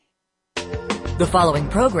The following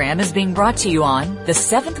program is being brought to you on the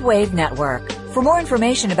Seventh Wave Network. For more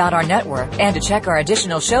information about our network and to check our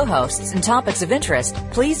additional show hosts and topics of interest,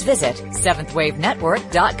 please visit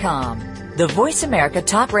seventhwavenetwork.com. The Voice America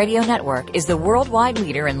Talk Radio Network is the worldwide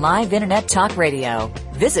leader in live Internet talk radio.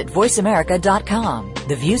 Visit voiceamerica.com.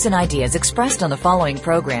 The views and ideas expressed on the following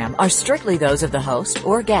program are strictly those of the host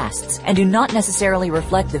or guests and do not necessarily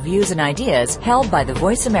reflect the views and ideas held by the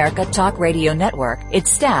Voice America Talk Radio Network, its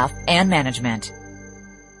staff, and management.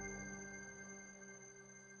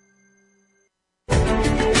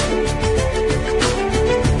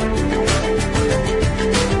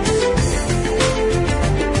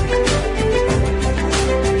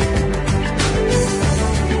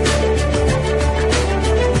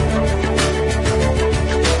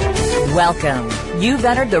 Welcome. You've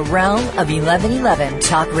entered the realm of 1111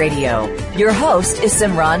 Talk Radio. Your host is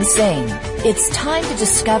Simran Singh. It's time to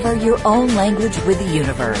discover your own language with the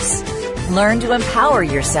universe. Learn to empower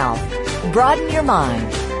yourself, broaden your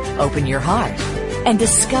mind, open your heart, and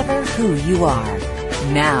discover who you are.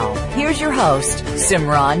 Now, here's your host,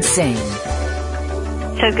 Simran Singh.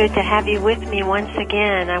 So good to have you with me once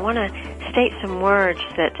again. I want to state some words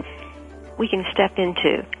that we can step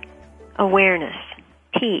into. Awareness,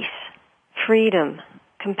 peace, freedom,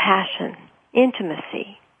 compassion,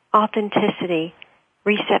 intimacy, authenticity,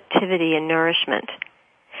 receptivity, and nourishment.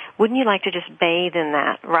 Wouldn't you like to just bathe in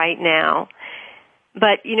that right now?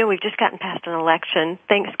 But, you know, we've just gotten past an election.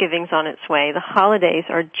 Thanksgiving's on its way. The holidays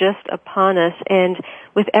are just upon us. And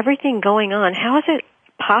with everything going on, how is it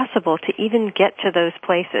possible to even get to those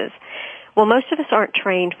places? Well, most of us aren't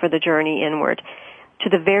trained for the journey inward to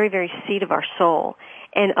the very, very seat of our soul.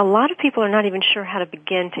 And a lot of people are not even sure how to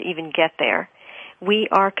begin to even get there. We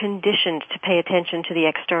are conditioned to pay attention to the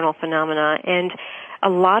external phenomena, and a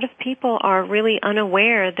lot of people are really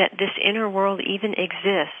unaware that this inner world even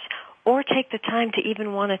exists or take the time to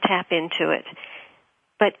even want to tap into it.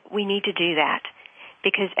 But we need to do that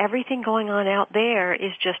because everything going on out there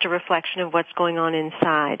is just a reflection of what's going on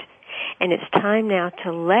inside. And it's time now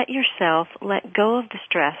to let yourself let go of the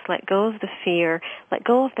stress, let go of the fear, let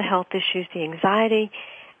go of the health issues, the anxiety,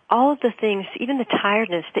 all of the things, even the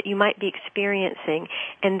tiredness that you might be experiencing.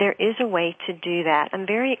 And there is a way to do that. I'm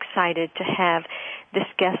very excited to have this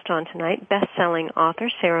guest on tonight, best-selling author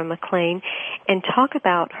Sarah McLean, and talk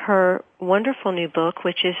about her wonderful new book,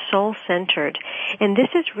 which is Soul-Centered. And this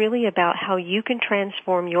is really about how you can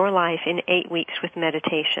transform your life in 8 weeks with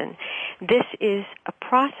meditation. This is a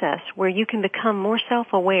process where you can become more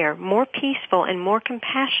self-aware, more peaceful, and more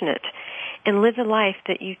compassionate, and live a life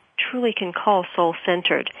that you truly can call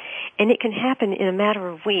soul-centered. And it can happen in a matter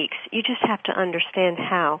of weeks. You just have to understand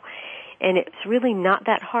how. And it's really not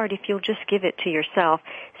that hard if you'll just give it to yourself.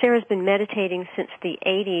 Sarah's been meditating since the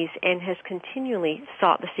 80s and has continually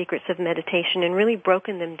sought the secrets of meditation and really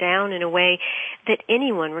broken them down in a way that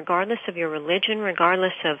anyone, regardless of your religion,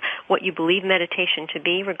 regardless of what you believe meditation to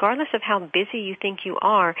be, regardless of how busy you think you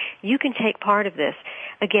are, you can take part of this.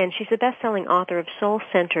 Again, she's the best-selling author of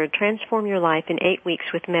Soul-Centered, Transform Your Life in 8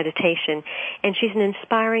 Weeks with Meditation. And she's an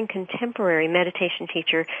inspiring contemporary meditation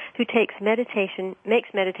teacher who makes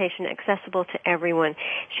meditation accessible to everyone.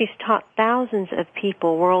 She's taught thousands of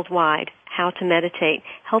people worldwide how to meditate,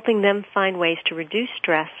 helping them find ways to reduce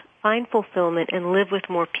stress, find fulfillment, and live with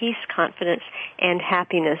more peace, confidence, and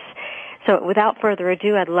happiness. So without further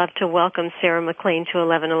ado, I'd love to welcome Sarah McLean to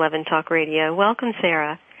 1111 Talk Radio. Welcome,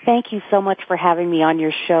 Sarah. Thank you so much for having me on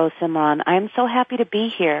your show, Simran. I'm so happy to be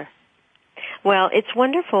here. Well, it's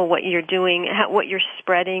wonderful what you're doing, what you're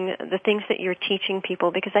spreading, the things that you're teaching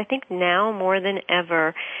people, because I think now more than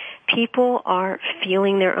ever, people are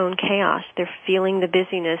feeling their own chaos. They're feeling the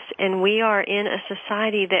busyness, and we are in a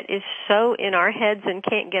society that is so in our heads and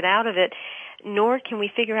can't get out of it, nor can we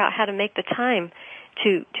figure out how to make the time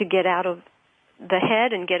to get out of the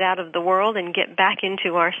head and get out of the world and get back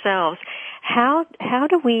into ourselves. How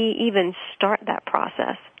do we even start that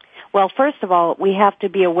process? Well, first of all, we have to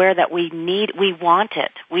be aware that we want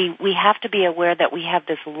it. We have to be aware that we have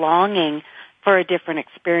this longing for a different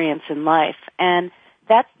experience in life. And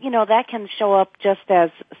that can show up just as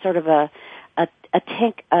sort of a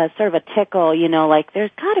tickle, like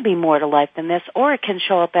there's got to be more to life than this, or it can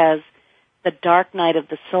show up as the dark night of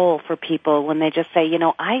the soul for people when they just say,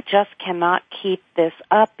 I just cannot keep this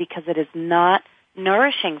up because it is not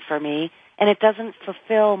nourishing for me and it doesn't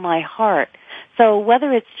fulfill my heart. So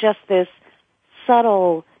whether it's just this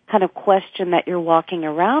subtle kind of question that you're walking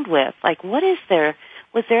around with, like was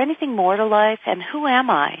there anything more to life, and who am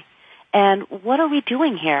I? And what are we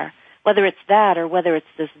doing here? Whether it's that or whether it's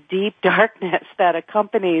this deep darkness that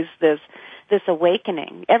accompanies this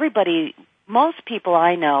awakening. Everybody most people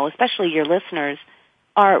I know, especially your listeners,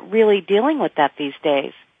 are really dealing with that these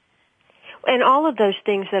days. And all of those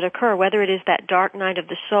things that occur, whether it is that dark night of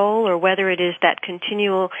the soul or whether it is that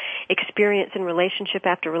continual experience in relationship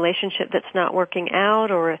after relationship that's not working out,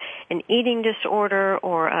 or an eating disorder,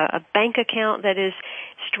 or a bank account that is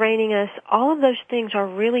straining us, all of those things are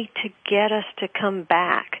really to get us to come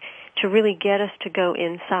back, to really get us to go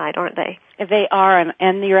inside, aren't they? They are,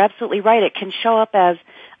 and you're absolutely right. It can show up as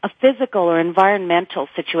a physical or environmental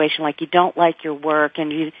situation, like you don't like your work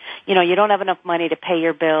and you don't have enough money to pay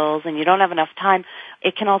your bills and you don't have enough time.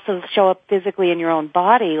 It can also show up physically in your own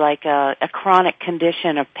body, like a chronic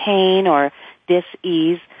condition of pain or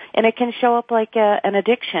dis-ease. And it can show up like an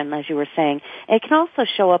addiction, as you were saying. It can also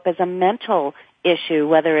show up as a mental issue,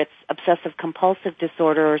 whether it's obsessive compulsive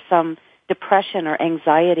disorder or some depression or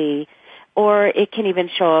anxiety, or it can even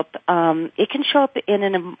show up, in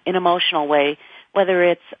an emotional way, whether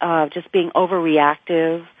it's just being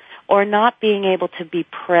overreactive or not being able to be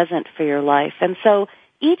present for your life. And so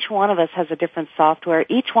each one of us has a different software.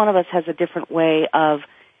 Each one of us has a different way of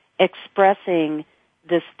expressing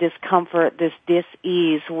this discomfort, this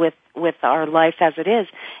dis-ease with our life as it is.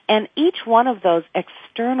 And each one of those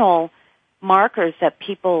external markers that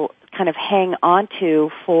people kind of hang onto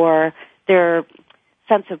for their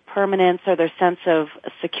sense of permanence or their sense of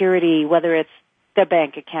security, whether it's their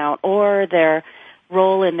bank account or their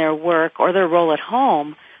role in their work or their role at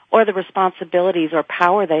home or the responsibilities or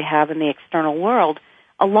power they have in the external world,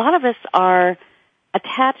 a lot of us are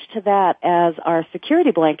attached to that as our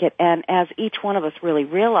security blanket. And as each one of us really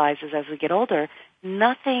realizes as we get older,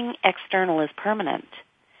 nothing external is permanent.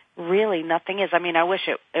 Really, nothing is. I mean, I wish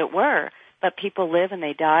it were, but people live and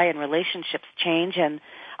they die and relationships change and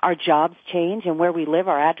our jobs change, and where we live,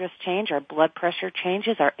 our address change, our blood pressure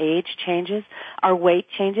changes, our age changes, our weight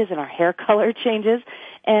changes, and our hair color changes,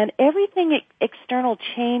 and everything external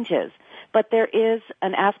changes. But there is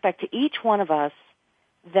an aspect to each one of us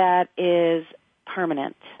that is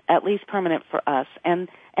permanent, at least permanent for us, and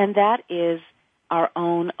that is our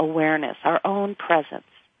own awareness, our own presence,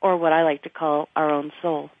 or what I like to call our own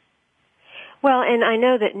soul. Well, and I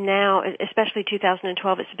know that now, especially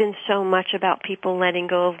 2012, it's been so much about people letting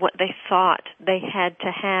go of what they thought they had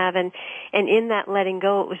to have, and in that letting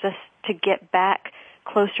go, it was just to get back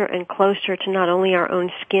closer and closer to not only our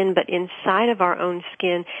own skin, but inside of our own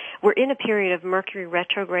skin. We're in a period of Mercury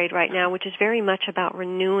retrograde right now, which is very much about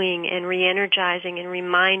renewing and re-energizing and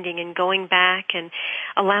reminding and going back and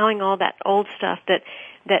allowing all that old stuff that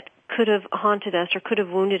could have haunted us or could have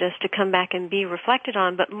wounded us to come back and be reflected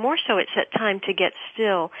on, but more so it's that time to get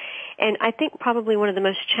still. And I think probably one of the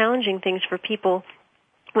most challenging things for people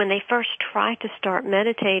when they first try to start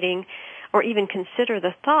meditating or even consider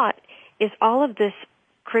the thought is all of this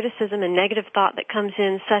criticism and negative thought that comes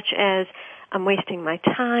in, such as, I'm wasting my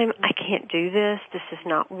time, I can't do this is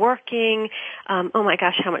not working, oh my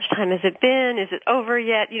gosh, how much time has it been, is it over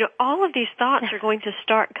yet? All of these thoughts are going to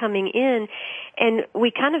start coming in, and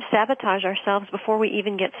we kind of sabotage ourselves before we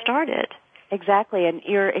even get started. Exactly, and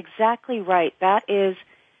you're exactly right. That is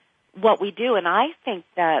what we do, and I think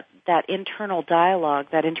that internal dialogue,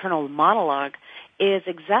 that internal monologue, is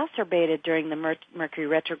exacerbated during the Mercury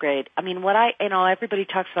retrograde. I mean, everybody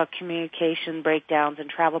talks about communication breakdowns and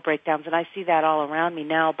travel breakdowns, and I see that all around me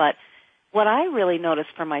now, but what I really notice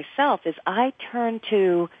for myself is I'm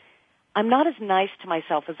not as nice to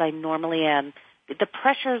myself as I normally am. The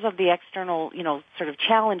pressures of the external, sort of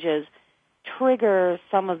challenges trigger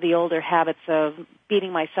some of the older habits of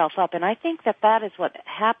beating myself up, and I think that is what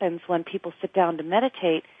happens when people sit down to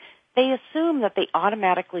meditate. They assume that they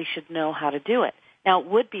automatically should know how to do it. Now, it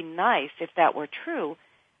would be nice if that were true,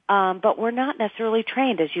 but we're not necessarily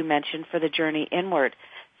trained, as you mentioned, for the journey inward.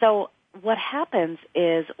 So what happens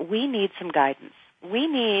is we need some guidance. We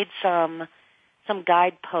need some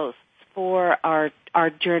guideposts for our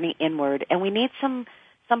journey inward, and we need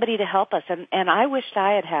somebody to help us. And I wished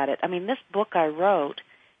I had it. I mean, this book I wrote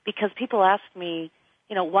because people ask me,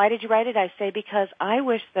 why did you write it? I say because I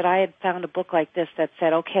wish that I had found a book like this that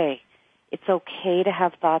said, okay, it's okay to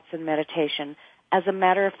have thoughts in meditation. As a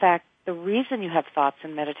matter of fact, the reason you have thoughts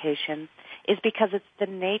in meditation is because it's the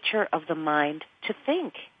nature of the mind to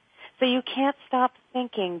think. So you can't stop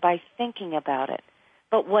thinking by thinking about it.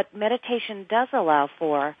 But what meditation does allow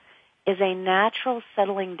for is a natural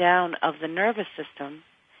settling down of the nervous system.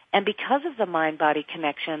 And because of the mind-body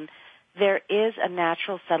connection, there is a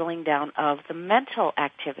natural settling down of the mental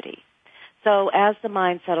activity. So as the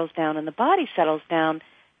mind settles down and the body settles down,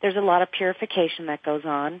 there's a lot of purification that goes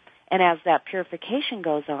on. And as that purification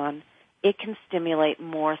goes on, it can stimulate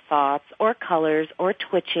more thoughts or colors or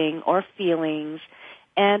twitching or feelings.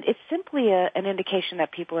 And it's simply an indication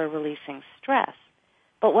that people are releasing stress.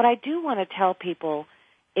 But what I do want to tell people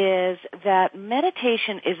is that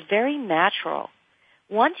meditation is very natural.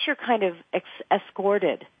 Once you're kind of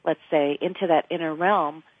escorted, let's say, into that inner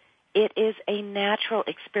realm, it is a natural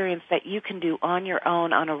experience that you can do on your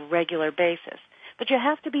own on a regular basis. But you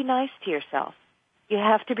have to be nice to yourself. You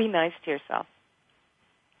have to be nice to yourself.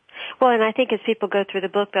 Well, and I think as people go through the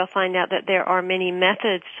book, they'll find out that there are many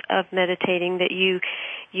methods of meditating that you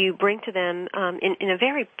bring to them in a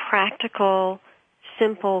very practical,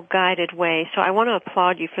 simple, guided way. So I want to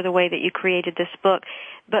applaud you for the way that you created this book.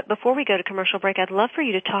 But before we go to commercial break, I'd love for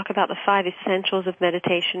you to talk about the 5 essentials of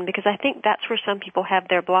meditation, because I think that's where some people have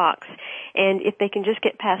their blocks. And if they can just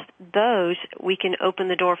get past those, we can open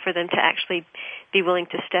the door for them to actually be willing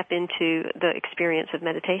to step into the experience of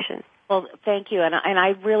meditation. Well, thank you. And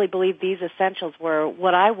I really believe these essentials were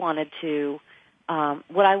what I wanted to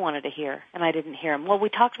hear, and I didn't hear them. Well, we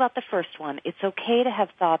talked about the first one. It's okay to have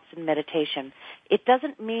thoughts in meditation. It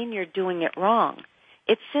doesn't mean you're doing it wrong.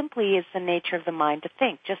 It simply is the nature of the mind to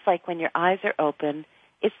think. Just like when your eyes are open,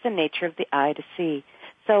 it's the nature of the eye to see.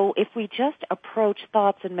 So if we just approach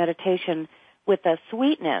thoughts in meditation with a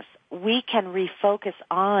sweetness, we can refocus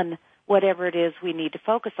on whatever it is we need to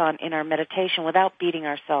focus on in our meditation without beating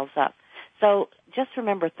ourselves up. So just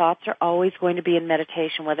remember, thoughts are always going to be in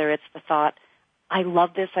meditation, whether it's the thought, I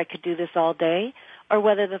love this, I could do this all day, or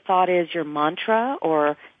whether the thought is your mantra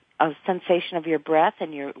or a sensation of your breath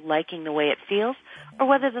and you're liking the way it feels, or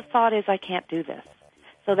whether the thought is, I can't do this.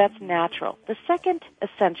 So that's natural. The second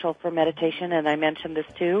essential for meditation, and I mentioned this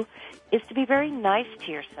too, is to be very nice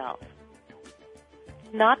to yourself,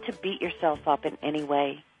 not to beat yourself up in any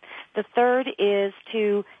way. The third is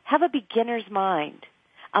to have a beginner's mind,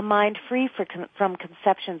 a mind free from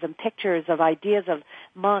conceptions and pictures of ideas of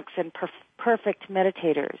monks and perfect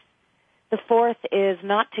meditators. The fourth is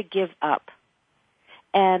not to give up.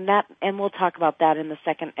 And we'll talk about that in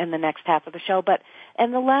the next half of the show.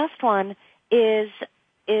 And the last one is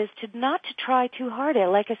to not to try too hard.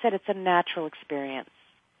 Like I said, it's a natural experience.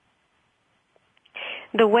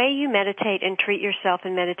 The way you meditate and treat yourself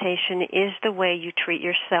in meditation is the way you treat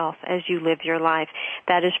yourself as you live your life.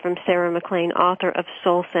 That is from Sarah McLean, author of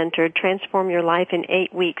Soul Centered, Transform Your Life in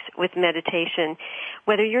 8 Weeks with Meditation.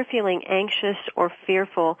 Whether you're feeling anxious or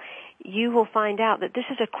fearful, you will find out that this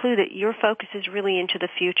is a clue that your focus is really into the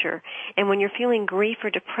future. And when you're feeling grief or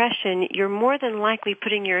depression, you're more than likely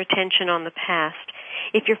putting your attention on the past.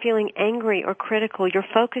 If you're feeling angry or critical, your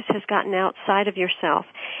focus has gotten outside of yourself.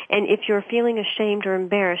 And if you're feeling ashamed or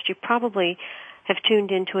embarrassed, you probably have tuned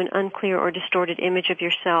into an unclear or distorted image of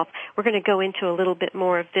yourself. We're going to go into a little bit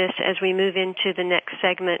more of this as we move into the next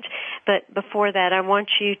segment. But before that, I want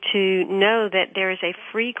you to know that there is a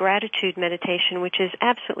free gratitude meditation, which is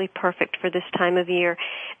absolutely perfect for this time of year,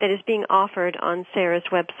 that is being offered on Sarah's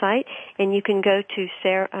website. And you can go to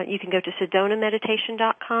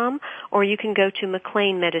SedonaMeditation.com, or you can go to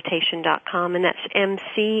McLeanMeditation.com, and that's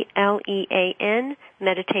McLean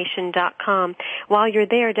meditation.com. While you're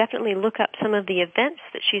there, definitely look up some of the events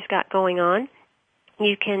that she's got going on.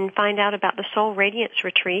 You can find out about the Soul Radiance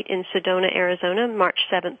Retreat in Sedona, Arizona, March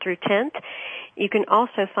 7th through 10th. You can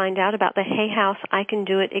also find out about the Hay House I Can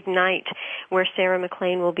Do It Ignite, where Sarah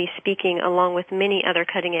McLean will be speaking along with many other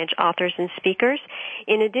cutting-edge authors and speakers.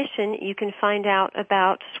 In addition, you can find out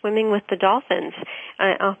about swimming with the dolphins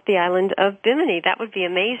off the island of Bimini. That would be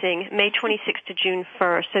amazing, May 26th to June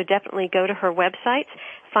 1st. So definitely go to her website,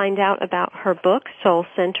 find out about her book, Soul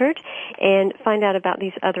Centered, and find out about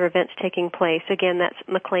these other events taking place. Again, that's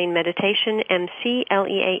McLean Meditation,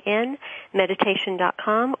 McLean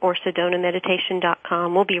meditation.com, or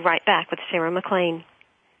SedonaMeditation.com. We'll be right back with Sarah McLean.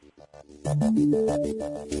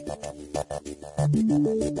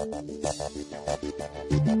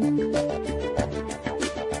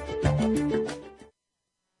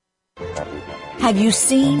 Have you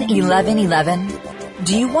seen 1111?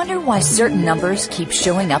 Do you wonder why certain numbers keep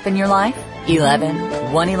showing up in your life?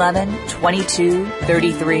 11, 111, 22,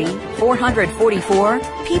 33, 444.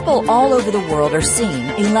 People all over the world are seeing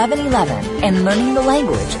 1111 and learning the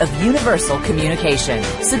language of universal communication.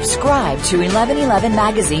 Subscribe to 1111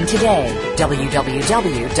 Magazine today.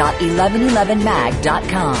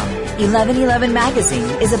 www.1111mag.com. 1111 Magazine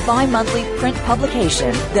is a bi-monthly print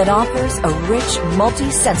publication that offers a rich,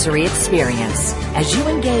 multi-sensory experience. As you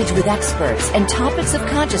engage with experts and topics of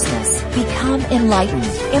consciousness, become enlightened,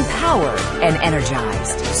 empowered, and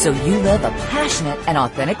energized, so you live a passionate and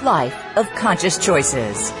authentic life of conscious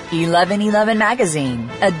choices. 1111 Magazine,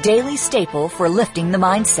 a daily staple for lifting the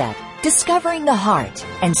mindset. discovering the heart,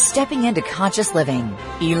 and stepping into conscious living.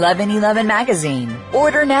 1111 Magazine.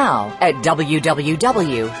 Order now at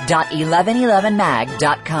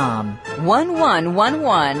www.1111mag.com.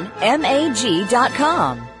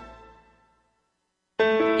 1111mag.com.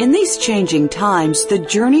 In these changing times, the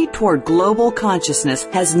journey toward global consciousness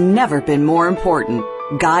has never been more important.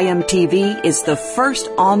 Gaiam TV is the first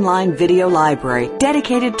online video library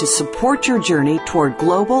dedicated to support your journey toward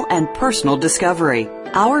global and personal discovery.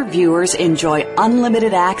 Our viewers enjoy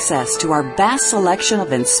unlimited access to our vast selection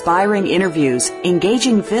of inspiring interviews,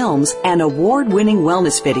 engaging films, and award-winning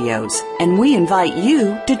wellness videos. And we invite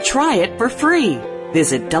you to try it for free.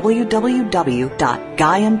 Visit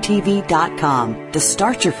www.gaiamtv.com to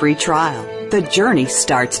start your free trial. The journey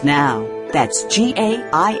starts now. That's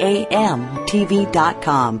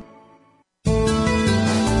GAIAMTV.com.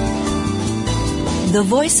 The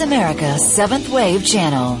Voice America 7th Wave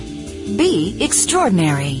Channel. Be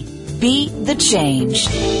extraordinary. Be the change.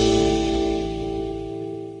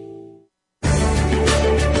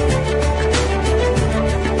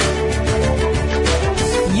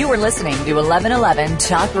 You are listening to 1111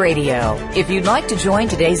 Talk Radio. If you'd like to join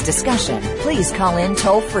today's discussion, please call in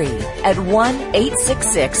toll-free at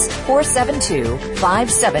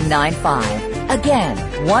 1-866-472-5795. Again,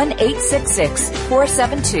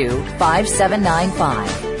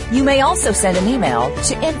 1-866-472-5795. You may also send an email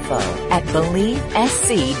to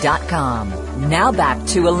info@believesc.com. Now back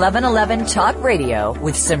to 1111 Talk Radio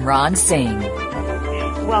with Simran Singh.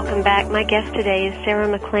 Welcome back. My guest today is Sarah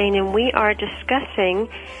McLean, and we are discussing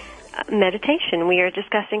meditation. We are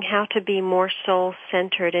discussing how to be more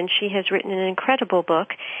soul-centered, and she has written an incredible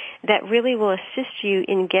book that really will assist you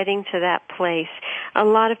in getting to that place. A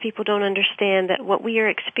lot of people don't understand that what we are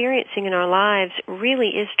experiencing in our lives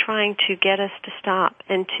really is trying to get us to stop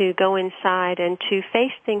and to go inside and to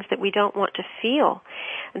face things that we don't want to feel.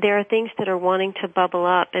 There are things that are wanting to bubble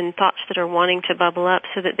up and thoughts that are wanting to bubble up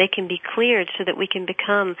so that they can be cleared, so that we can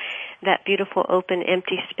become that beautiful, open,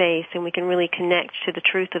 empty space, and we can really connect to the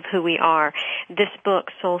truth of who we are. This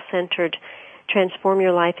book, Soul-Centered, Transform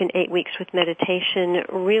Your Life in 8 Weeks with Meditation,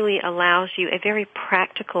 really allows you a very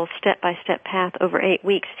practical step-by-step path over 8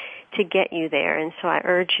 weeks to get you there. And so I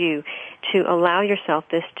urge you to allow yourself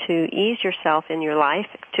this, to ease yourself in your life,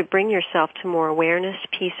 to bring yourself to more awareness,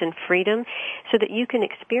 peace, and freedom so that you can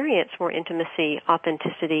experience more intimacy,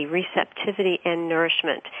 authenticity, receptivity, and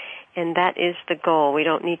nourishment. And that is the goal. We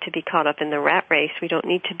don't need to be caught up in the rat race. We don't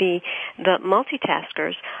need to be the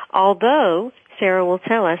multitaskers, although Sarah will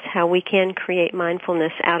tell us how we can create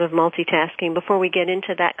mindfulness out of multitasking. Before we get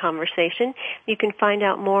into that conversation, you can find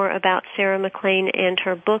out more about Sarah McLean and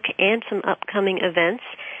her book and some upcoming events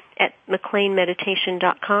at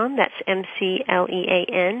McLeanMeditation.com. That's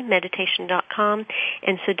MCLEAN meditation.com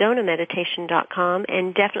and SedonaMeditation.com.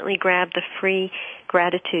 And definitely grab the free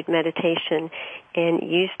gratitude meditation and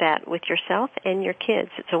use that with yourself and your kids.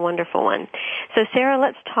 It's a wonderful one. So Sarah,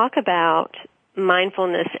 let's talk about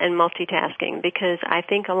mindfulness and multitasking, because I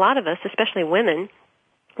think a lot of us, especially women,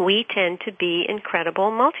 we tend to be incredible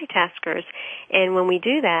multitaskers. And when we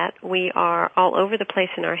do that, we are all over the place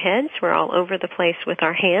in our heads. We're all over the place with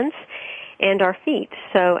our hands and our feet.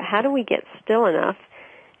 So how do we get still enough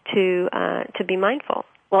to be mindful?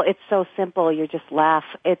 Well, it's so simple. You just laugh.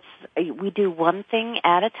 We do one thing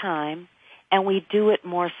at a time, and we do it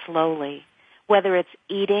more slowly. Whether it's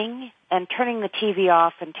eating and turning the TV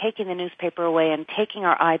off and taking the newspaper away and taking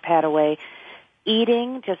our iPad away,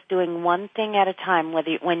 eating, just doing one thing at a time.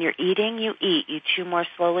 When you're eating, you eat. You chew more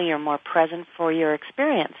slowly. You're more present for your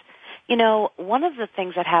experience. You know, one of the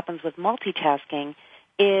things that happens with multitasking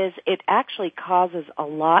is it actually causes a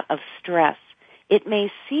lot of stress. It may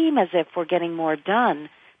seem as if we're getting more done,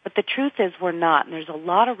 but the truth is we're not. And there's a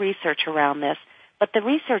lot of research around this. But the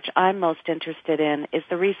research I'm most interested in is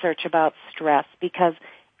the research about stress, because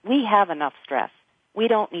we have enough stress. We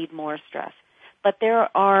don't need more stress. But there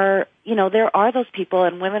are those people,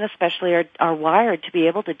 and women especially are wired to be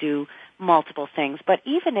able to do multiple things. But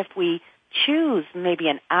even if we choose maybe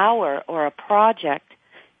an hour or a project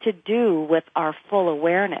to do with our full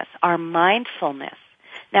awareness, our mindfulness.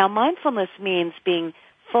 Now, mindfulness means being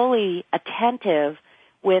fully attentive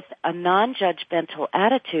with a non-judgmental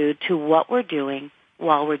attitude to what we're doing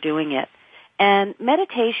while we're doing it. And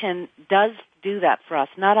meditation does do that for us.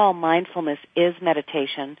 Not all mindfulness is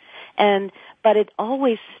meditation, but it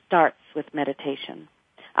always starts with meditation.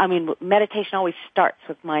 I mean, meditation always starts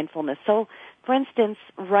with mindfulness. So, for instance,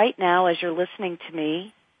 right now as you're listening to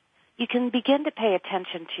me, you can begin to pay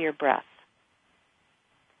attention to your breath.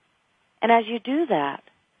 And as you do that,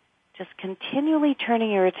 just continually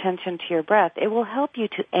turning your attention to your breath, it will help you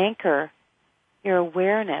to anchor your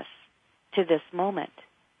awareness to this moment.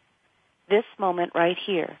 This moment right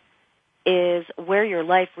here is where your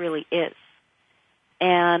life really is.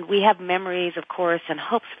 And we have memories, of course, and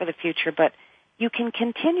hopes for the future, but you can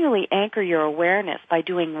continually anchor your awareness by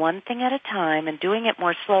doing one thing at a time and doing it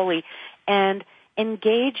more slowly and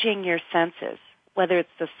engaging your senses, whether it's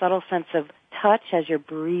the subtle sense of touch as you're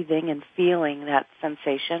breathing and feeling that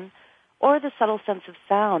sensation, or the subtle sense of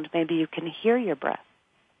sound. Maybe you can hear your breath.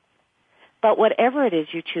 But whatever it is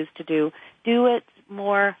you choose to do it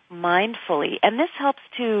more mindfully. And this helps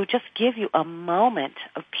to just give you a moment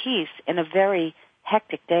of peace in a very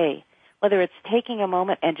hectic day, whether it's taking a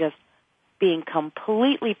moment and just being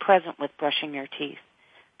completely present with brushing your teeth,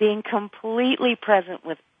 being completely present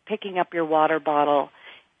with picking up your water bottle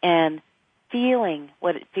and feeling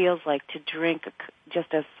what it feels like to drink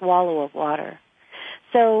just a swallow of water.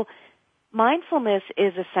 So mindfulness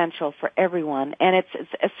is essential for everyone, and it's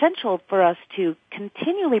essential for us to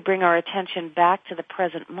continually bring our attention back to the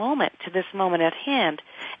present moment, to this moment at hand.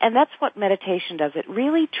 And that's what meditation does. It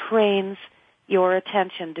really trains your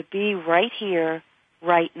attention to be right here,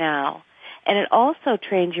 right now. And it also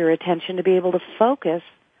trains your attention to be able to focus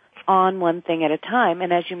on one thing at a time.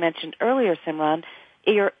 And as you mentioned earlier, Simran,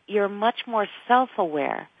 you're much more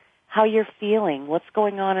self-aware, how you're feeling, what's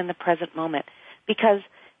going on in the present moment. Because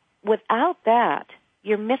without that,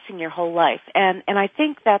 you're missing your whole life. And I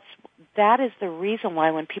think that is the reason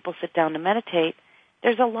why when people sit down to meditate,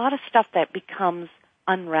 there's a lot of stuff that becomes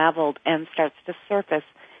unraveled and starts to surface,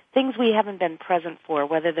 things we haven't been present for,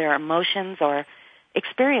 whether they're emotions or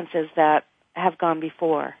experiences that have gone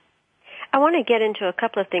before. I want to get into a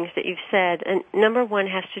couple of things that you've said, and number one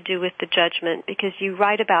has to do with the judgment, because you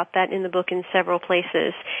write about that in the book in several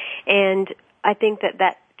places, and I think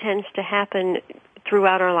that tends to happen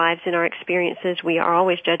throughout our lives in our experiences. We are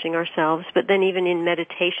always judging ourselves, but then even in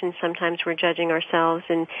meditation sometimes we're judging ourselves,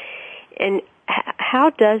 and how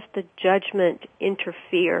does the judgment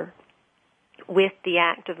interfere with the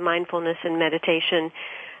act of mindfulness and meditation,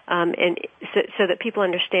 and so that people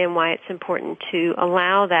understand why it's important to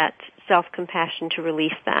allow that self-compassion to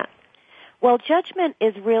release that? Well, judgment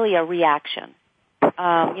is really a reaction.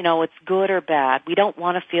 It's good or bad. We don't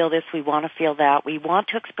want to feel this. We want to feel that. We want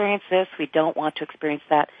to experience this. We don't want to experience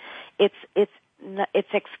that. It's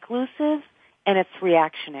exclusive and it's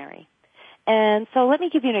reactionary. And so let me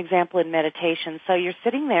give you an example in meditation. So you're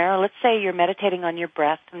sitting there. Let's say you're meditating on your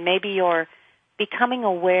breath, and maybe you're becoming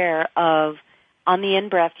aware of, on the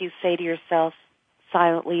in-breath, you say to yourself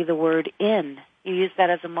silently the word in. You use that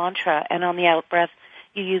as a mantra. And on the out-breath,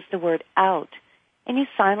 you use the word out. And you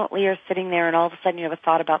silently are sitting there, and all of a sudden you have a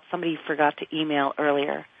thought about somebody you forgot to email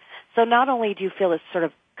earlier. So not only do you feel this sort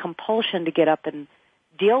of compulsion to get up and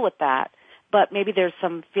deal with that, but maybe there's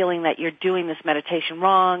some feeling that you're doing this meditation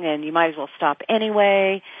wrong and you might as well stop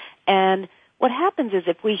anyway. And what happens is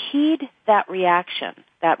if we heed that reaction,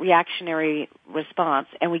 that reactionary response,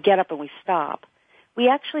 and we get up and we stop, we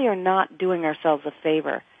actually are not doing ourselves a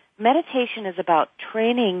favor. Meditation is about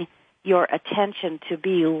training your attention to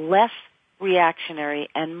be less reactionary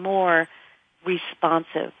and more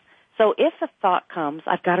responsive. So if a thought comes,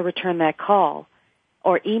 I've got to return that call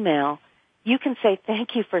or email, you can say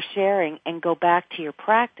thank you for sharing and go back to your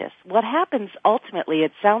practice. What happens ultimately,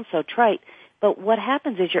 it sounds so trite, but what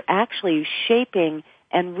happens is you're actually shaping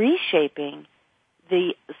and reshaping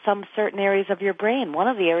some certain areas of your brain. One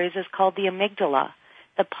of the areas is called the amygdala,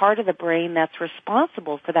 the part of the brain that's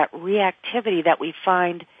responsible for that reactivity that we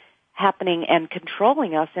find happening and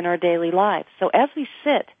controlling us in our daily lives. So as we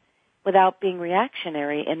sit without being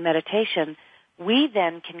reactionary in meditation, we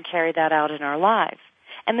then can carry that out in our lives.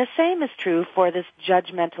 And the same is true for this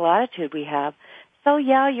judgmental attitude we have. So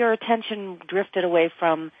yeah, your attention drifted away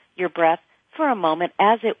from your breath for a moment,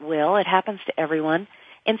 as it will. It happens to everyone.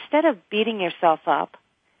 Instead of beating yourself up,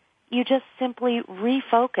 you just simply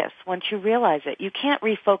refocus once you realize it. You can't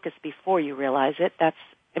refocus before you realize it. That's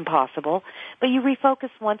impossible. But you refocus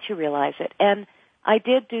once you realize it. And I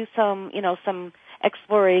did do some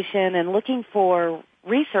exploration and looking for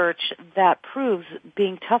research that proves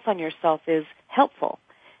being tough on yourself is helpful.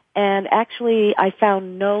 And actually, I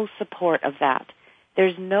found no support of that.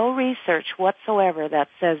 There's no research whatsoever that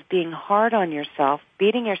says being hard on yourself,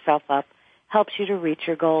 beating yourself up, helps you to reach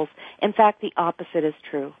your goals. In fact, the opposite is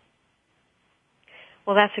true.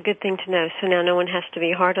 Well, that's a good thing to know. So now no one has to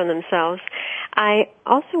be hard on themselves. I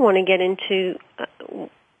also want to get into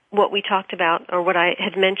what we talked about, or what I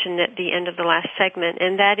had mentioned at the end of the last segment,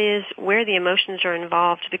 and that is where the emotions are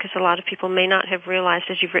involved, because a lot of people may not have realized,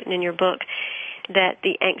 as you've written in your book, that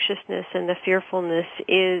the anxiousness and the fearfulness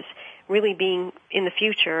is really being in the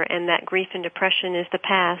future, and that grief and depression is the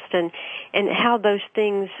past, and how those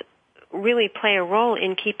things really play a role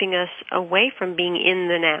in keeping us away from being in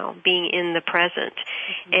the now, being in the present.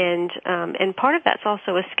 Mm-hmm. And part of that's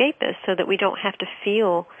also escapist, so that we don't have to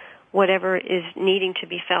feel whatever is needing to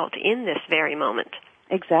be felt in this very moment.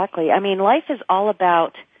 Exactly. I mean, life is all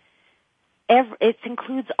about, it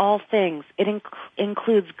includes all things. It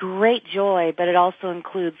includes great joy, but it also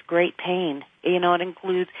includes great pain. You know, it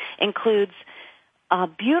includes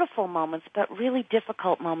beautiful moments, but really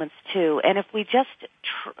difficult moments too. And if we just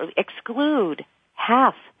exclude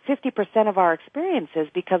 50% of our experiences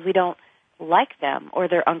because we don't like them or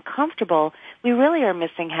they're uncomfortable, we really are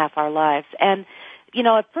missing half our lives. And, you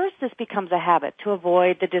know, at first this becomes a habit to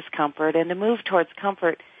avoid the discomfort and to move towards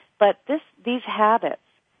comfort, but these habits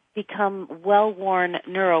become well-worn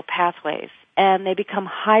neural pathways, and they become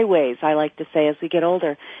highways, I like to say, as we get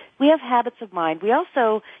older. We have habits of mind. We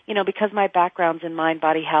also, you know, because my background's in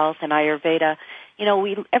mind-body health and Ayurveda, you know,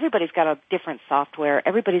 everybody's got a different software.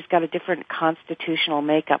 Everybody's got a different constitutional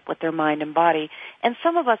makeup with their mind and body. And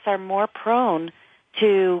some of us are more prone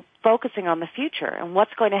to focusing on the future and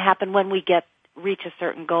what's going to happen when we reach a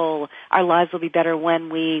certain goal. Our lives will be better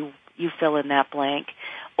when you fill in that blank.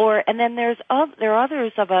 And then there are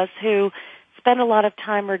others of us who spend a lot of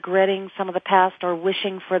time regretting some of the past or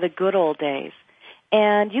wishing for the good old days.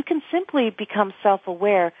 And you can simply become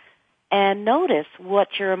self-aware and notice what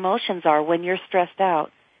your emotions are when you're stressed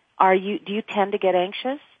out. Do you tend to get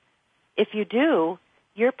anxious? If you do,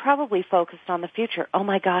 you're probably focused on the future. Oh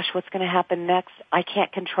my gosh, what's going to happen next? I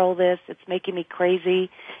can't control this. It's making me crazy.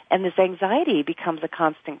 And this anxiety becomes a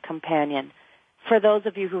constant companion. For those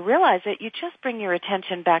of you who realize it, you just bring your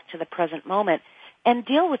attention back to the present moment and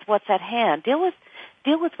deal with what's at hand. Deal with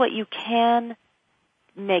what you can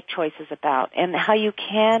make choices about and how you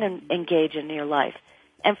can engage in your life.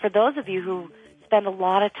 And for those of you who spend a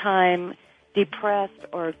lot of time depressed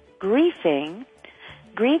or grieving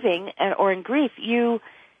or in grief, you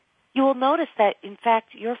will notice that, in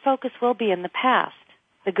fact, your focus will be in the past,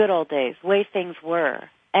 the good old days, the way things were.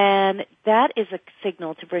 And that is a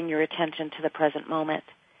signal to bring your attention to the present moment.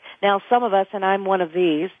 Now, some of us, and I'm one of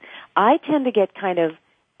these, I tend to get kind of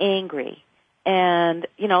angry. And,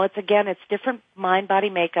 you know, it's different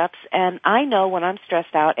mind-body makeups. And I know when I'm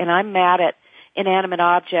stressed out and I'm mad at inanimate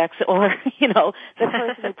objects or, you know, the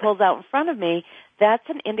person who pulls out in front of me, that's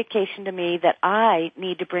an indication to me that I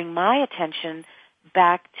need to bring my attention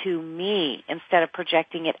back to me instead of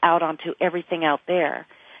projecting it out onto everything out there.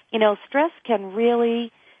 You know, stress can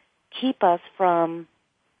really keep us from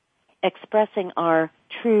expressing our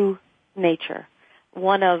true nature,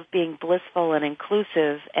 one of being blissful and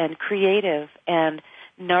inclusive and creative and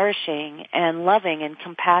nourishing and loving and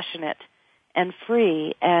compassionate and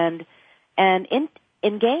free and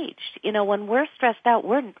engaged. You know, when we're stressed out,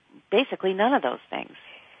 we're basically none of those things.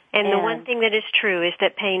 And the one thing that is true is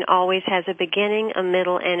that pain always has a beginning, a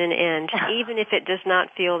middle, and an end, even if it does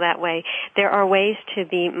not feel that way. There are ways to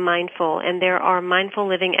be mindful, and there are mindful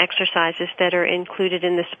living exercises that are included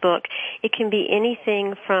in this book. It can be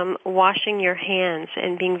anything from washing your hands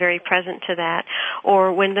and being very present to that,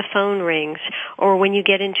 or when the phone rings, or when you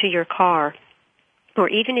get into your car. Or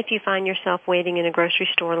even if you find yourself waiting in a grocery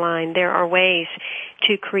store line, there are ways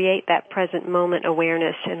to create that present moment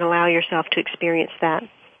awareness and allow yourself to experience that.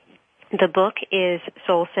 The book is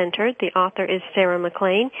soul-centered. The author is Sarah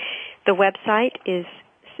McLean. The website is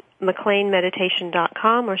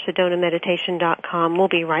McLeanmeditation.com or SedonaMeditation.com. We'll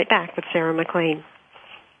be right back with Sarah McLean.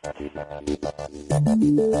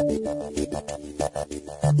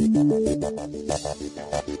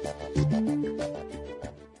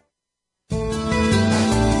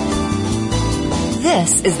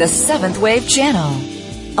 This is the Seventh Wave Channel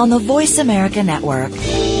on the Voice America Network.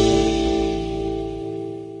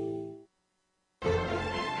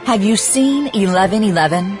 Have you seen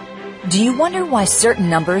 1111? Do you wonder why certain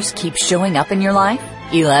numbers keep showing up in your life?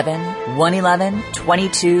 11, 111,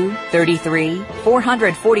 22, 33,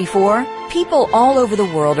 444. People all over the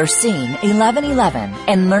world are seeing 1111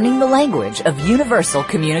 and learning the language of universal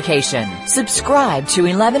communication. Subscribe to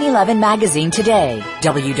 1111 Magazine today.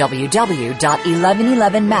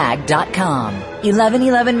 www.1111mag.com.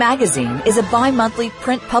 1111 Magazine is a bi-monthly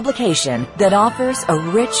print publication that offers a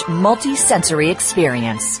rich multi-sensory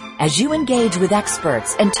experience. As you engage with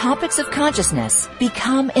experts and topics of consciousness,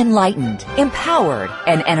 become enlightened, empowered,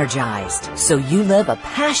 and energized so you live a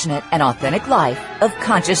passionate and authentic life of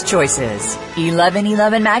conscious choices.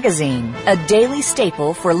 1111 Magazine, a daily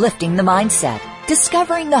staple for lifting the mindset,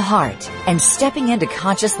 discovering the heart, and stepping into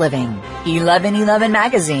conscious living. 1111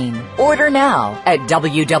 Magazine. Order now at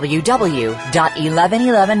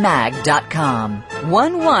www.1111mag.com.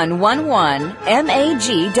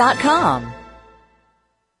 1111mag.com.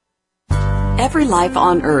 Every life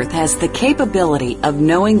on Earth has the capability of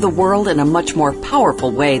knowing the world in a much more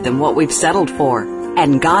powerful way than what we've settled for.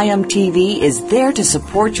 And Gaiam TV is there to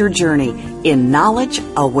support your journey in knowledge,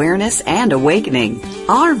 awareness, and awakening.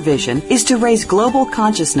 Our vision is to raise global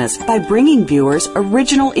consciousness by bringing viewers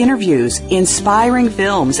original interviews, inspiring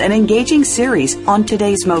films, and engaging series on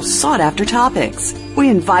today's most sought-after topics. We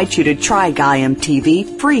invite you to try Gaiam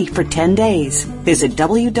TV free for 10 days. Visit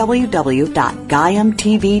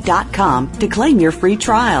www.gaiamtv.com to claim your free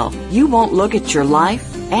trial. You won't look at your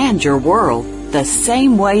life and your world the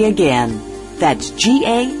same way again. That's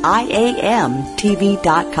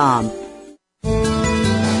GAIAMTV.com.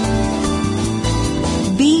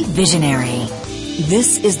 Be visionary.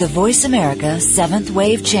 This is the Voice America 7th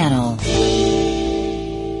Wave Channel.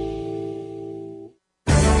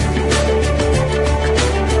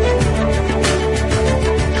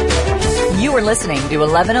 You are listening to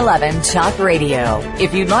 1111 Talk Radio.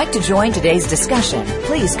 If you'd like to join today's discussion,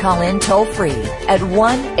 please call in toll-free at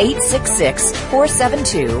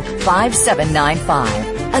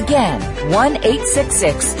 1-866-472-5795. Again,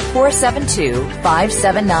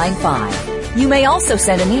 1-866-472-5795. You may also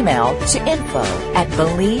send an email to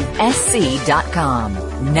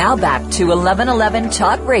info@believesc.com. Now back to 1111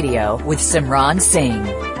 Talk Radio with Simran Singh.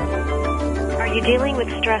 Are you dealing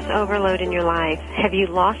with stress overload in your life? Have you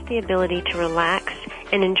lost the ability to relax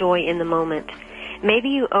and enjoy in the moment? Maybe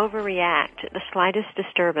you overreact at the slightest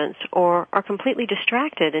disturbance or are completely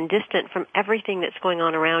distracted and distant from everything that's going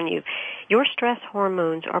on around you. Your stress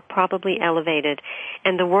hormones are probably elevated,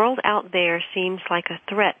 and the world out there seems like a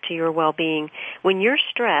threat to your well-being. When you're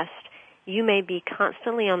stressed, you may be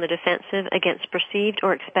constantly on the defensive against perceived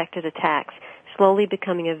or expected attacks, slowly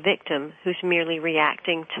becoming a victim who's merely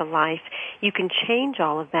reacting to life. You can change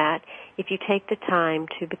all of that if you take the time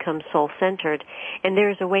to become soul-centered. And there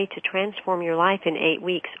is a way to transform your life in 8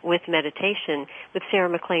 weeks with meditation, with Sarah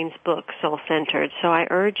McLean's book, Soul-Centered. So I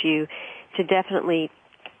urge you to definitely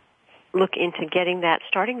look into getting that,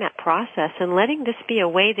 starting that process, and letting this be a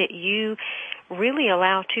way that you really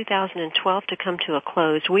allow 2012 to come to a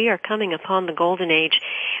close. We are coming upon the golden age,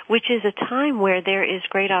 which is a time where there is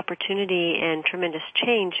great opportunity and tremendous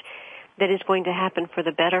change that is going to happen for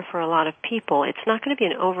the better for a lot of people. It's not going to be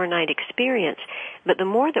an overnight experience, but the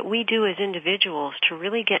more that we do as individuals to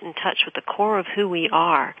really get in touch with the core of who we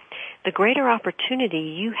are, the greater opportunity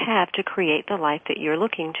you have to create the life that you're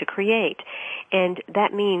looking to create. And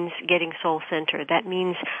that means getting soul-centered. That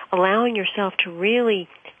means allowing yourself to really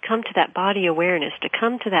come to that body awareness, to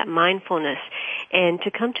come to that mindfulness, and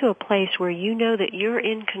to come to a place where you know that you're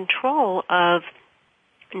in control of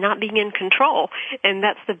not being in control. And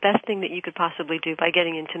that's the best thing that you could possibly do by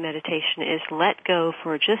getting into meditation, is let go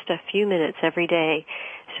for just a few minutes every day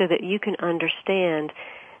so that you can understand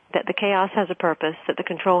that the chaos has a purpose, that the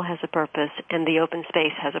control has a purpose, and the open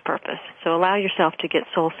space has a purpose. So allow yourself to get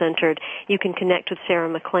soul-centered. You can connect with Sarah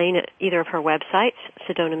McLean at either of her websites,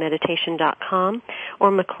 SedonaMeditation.com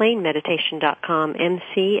or McLeanMeditation.com,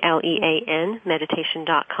 McLean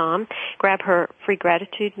Meditation.com. Grab her free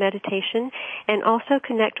gratitude meditation, and also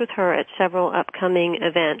connect with her at several upcoming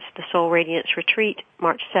events. The Soul Radiance Retreat,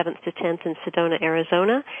 March 7th to 10th in Sedona,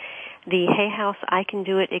 Arizona. The Hay House I Can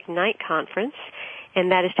Do It Ignite Conference,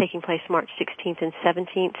 and that is taking place March 16th and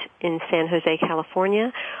 17th in San Jose,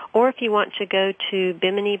 California. Or if you want to go to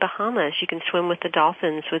Bimini, Bahamas, you can swim with the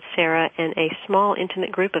dolphins with Sarah and a small,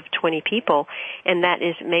 intimate group of 20 people, and that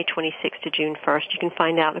is May 26th to June 1st. You can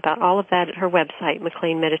find out about all of that at her website,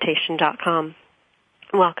 McLeanMeditation.com.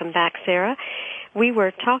 Welcome back, Sarah. We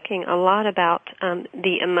were talking a lot about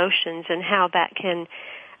the emotions and how that can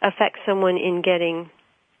affect someone in getting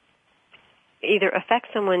either affect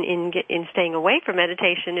someone in staying away from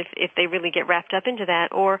meditation if they really get wrapped up into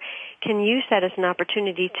that, or can use that as an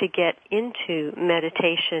opportunity to get into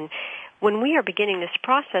meditation. When we are beginning this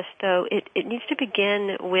process, though, it needs to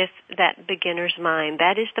begin with that beginner's mind.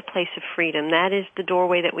 That is the place of freedom. That is the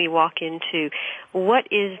doorway that we walk into. What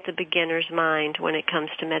is the beginner's mind when it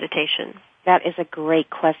comes to meditation? That is a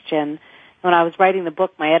great question. When I was writing the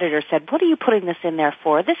book, my editor said, "What are you putting this in there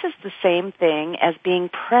for? This is the same thing as being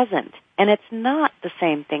present." And it's not the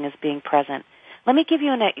same thing as being present. Let me give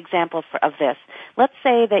you an example of this. Let's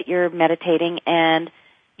say that you're meditating and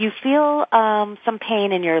you feel some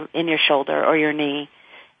pain in your shoulder or your knee.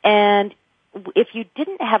 And if you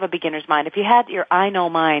didn't have a beginner's mind, if you had your I know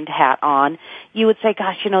mind hat on, you would say,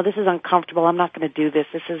 "Gosh, this is uncomfortable. I'm not going to do this.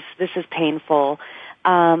 This is painful."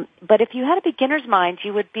 But if you had a beginner's mind,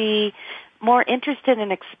 you would be more interested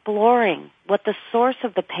in exploring what the source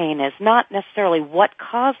of the pain is, not necessarily what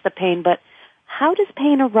caused the pain, but how does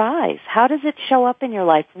pain arise? How does it show up in your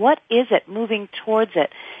life? What is it moving towards it?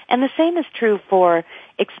 And the same is true for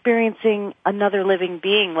experiencing another living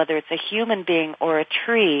being, whether it's a human being or a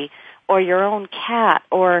tree or your own cat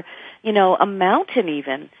or, a mountain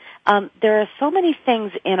even. There are so many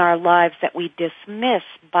things in our lives that we dismiss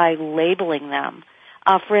by labeling them.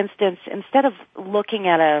 For instance, instead of looking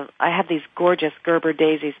at I have these gorgeous Gerber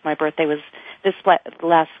daisies. My birthday was this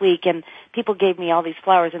last week, and people gave me all these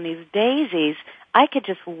flowers, and these daisies, I could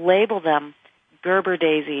just label them Gerber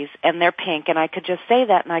daisies, and they're pink, and I could just say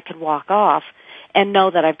that, and I could walk off and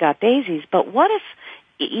know that I've got daisies. But what if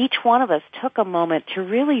each one of us took a moment to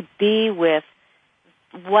really be with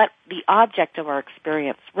what the object of our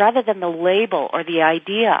experience, rather than the label or the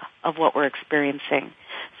idea of what we're experiencing?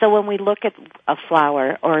 So when we look at a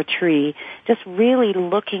flower or a tree, just really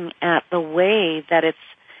looking at the way that it's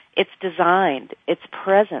designed, its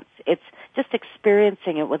presence, it's just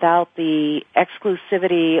experiencing it without the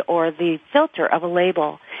exclusivity or the filter of a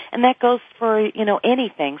label. And that goes for,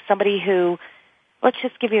 anything. Somebody who, let's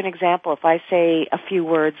just give you an example. If I say a few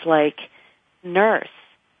words like nurse,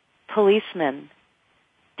 policeman,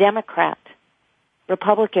 Democrat,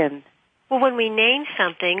 Republican. Well, when we name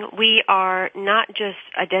something, we are not just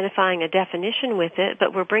identifying a definition with it,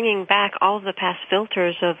 but we're bringing back all of the past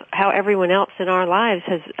filters of how everyone else in our lives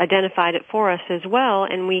has identified it for us as well,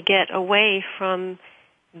 and we get away from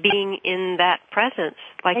being in that presence,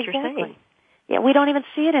 like Exactly. You're saying. Yeah, we don't even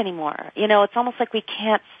see it anymore. It's almost like we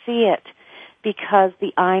can't see it because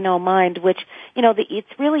the I know mind, which, it's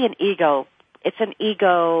really an ego. It's an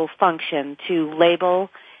ego function to label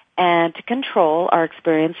and to control our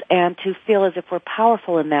experience and to feel as if we're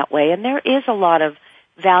powerful in that way. And there is a lot of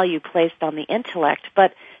value placed on the intellect,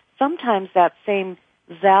 but sometimes that same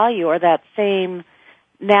value or that same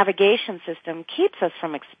navigation system keeps us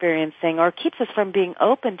from experiencing or keeps us from being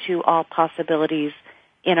open to all possibilities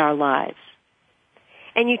in our lives.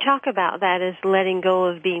 And you talk about that as letting go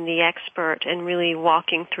of being the expert and really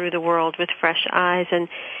walking through the world with fresh eyes. And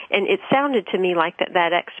it sounded to me like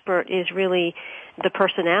that expert is really the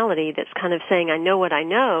personality that's kind of saying, I know what I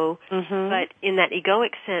know, but in that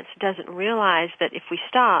egoic sense doesn't realize that if we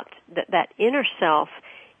stopped, that inner self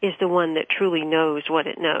is the one that truly knows what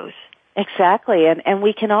it knows. Exactly. And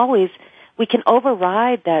we can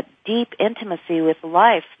override that deep intimacy with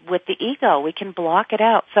life, with the ego. We can block it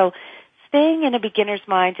out. So staying in a beginner's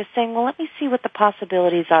mind, just saying, well, let me see what the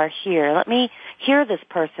possibilities are here. Let me hear this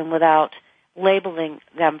person without labeling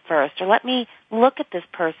them first. Or let me look at this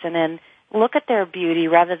person and look at their beauty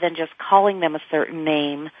rather than just calling them a certain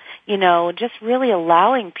name. Just really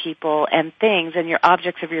allowing people and things and your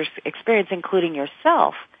objects of your experience, including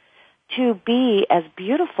yourself, to be as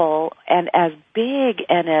beautiful and as big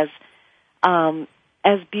and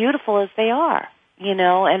as beautiful as they are.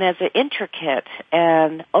 And as intricate,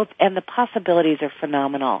 and the possibilities are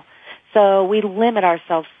phenomenal. So we limit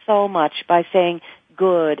ourselves so much by saying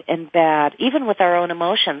good and bad, even with our own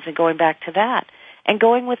emotions, and going back to that, and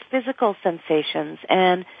going with physical sensations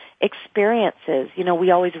and experiences.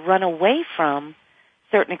 We always run away from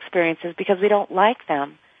certain experiences because we don't like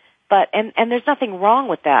them. But and there's nothing wrong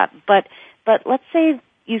with that. But let's say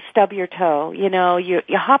you stub your toe, you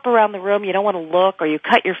hop around the room, you don't want to look, or you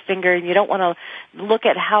cut your finger and you don't want to look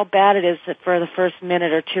at how bad it is for the first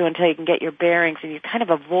minute or two until you can get your bearings, and you kind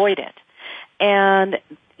of avoid it. And,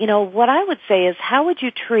 what I would say is, how would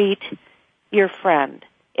you treat your friend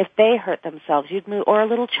if they hurt themselves? You'd move, or a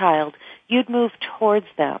little child, you'd move towards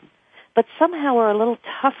them. But somehow we're a little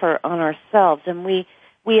tougher on ourselves, and we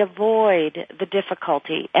avoid the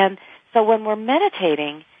difficulty. And so when we're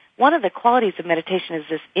meditating, one of the qualities of meditation is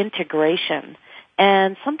this integration.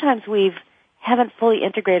 And sometimes we haven't fully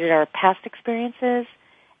integrated our past experiences.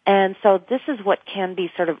 And so this is what can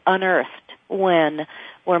be sort of unearthed when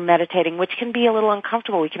we're meditating, which can be a little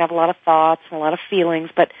uncomfortable. We can have a lot of thoughts and a lot of feelings,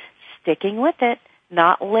 but sticking with it,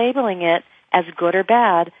 not labeling it as good or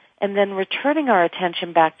bad, and then returning our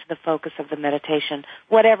attention back to the focus of the meditation,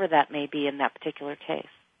 whatever that may be in that particular case.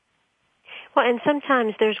 Well, and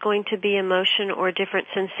sometimes there's going to be emotion or different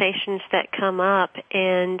sensations that come up,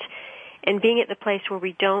 and being at the place where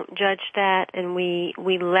we don't judge that and we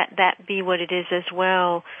let that be what it is as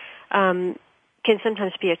well, can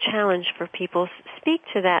sometimes be a challenge for people. Speak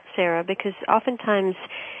to that, Sarah, because oftentimes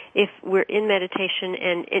if we're in meditation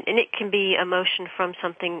and it can be emotion from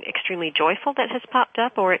something extremely joyful that has popped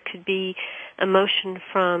up, or it could be emotion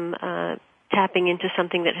from tapping into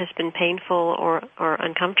something that has been painful or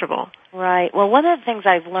uncomfortable. Right. Well, one of the things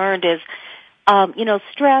I've learned is,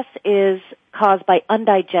 stress is caused by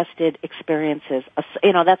undigested experiences.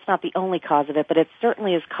 That's not the only cause of it, but it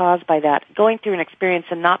certainly is caused by that. Going through an experience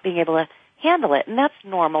and not being able to handle it. And that's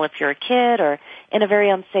normal if you're a kid or in a very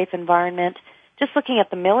unsafe environment. Just looking at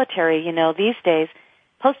the military, these days,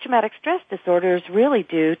 post-traumatic stress disorder is really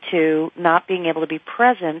due to not being able to be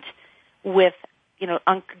present with,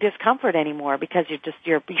 discomfort anymore because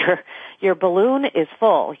your balloon is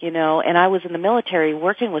full, and I was in the military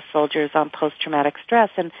working with soldiers on post-traumatic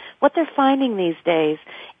stress, and what they're finding these days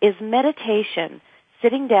is meditation,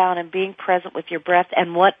 sitting down and being present with your breath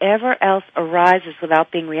and whatever else arises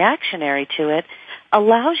without being reactionary to it,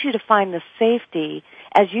 allows you to find the safety.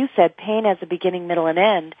 As you said, pain has a beginning, middle, and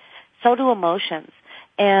end. So do emotions.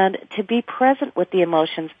 And to be present with the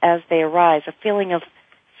emotions as they arise, a feeling of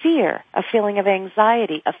fear, a feeling of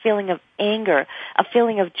anxiety, a feeling of anger, a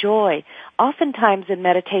feeling of joy. Oftentimes in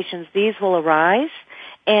meditations, these will arise,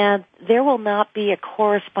 and there will not be a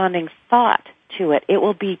corresponding thought to it. It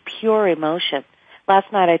will be pure emotion.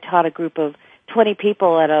 Last night I taught a group of 20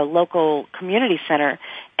 people at a local community center,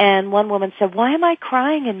 and one woman said, "Why am I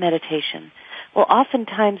crying in meditation?" Well,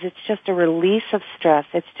 oftentimes it's just a release of stress.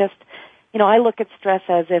 It's just, I look at stress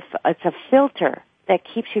as if it's a filter that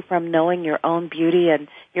keeps you from knowing your own beauty and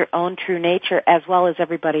your own true nature as well as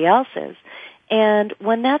everybody else's. And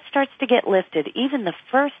when that starts to get lifted, even the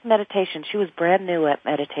first meditation, she was brand new at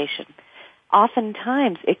meditation,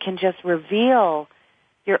 oftentimes it can just reveal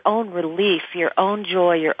your own relief, your own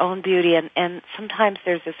joy, your own beauty, and sometimes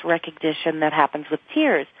there's this recognition that happens with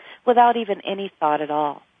tears without even any thought at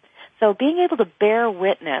all. So being able to bear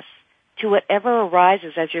witness to whatever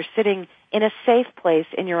arises as you're sitting in a safe place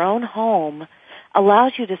in your own home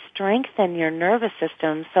allows you to strengthen your nervous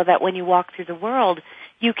system so that when you walk through the world,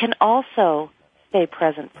 you can also stay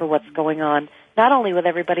present for what's going on, not only with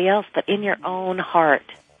everybody else, but in your own heart.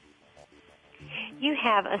 You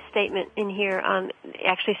have a statement in here on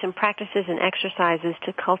actually some practices and exercises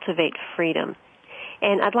to cultivate freedom.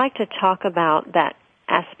 And I'd like to talk about that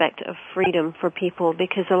aspect of freedom for people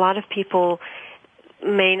because a lot of people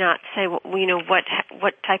may not say, well,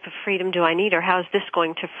 what type of freedom do I need or how is this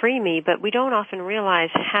going to free me? But we don't often realize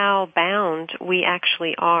how bound we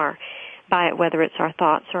actually are by it, whether it's our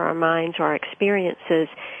thoughts or our minds or our experiences.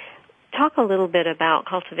 Talk a little bit about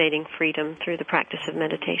cultivating freedom through the practice of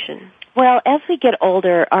meditation. Well, as we get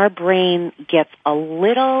older, our brain gets a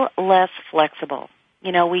little less flexible.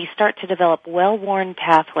 We start to develop well-worn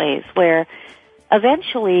pathways where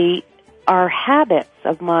eventually our habits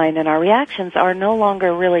of mind and our reactions are no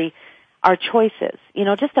longer really our choices.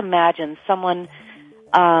 Just imagine someone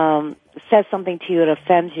says something to you that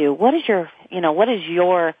offends you. What is your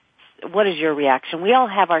reaction? We all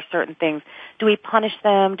have our certain things. Do we punish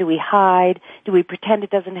them? Do we hide? Do we pretend it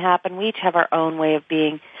doesn't happen? We each have our own way of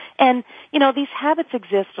being. And, these habits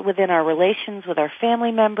exist within our relations with our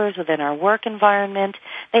family members, within our work environment.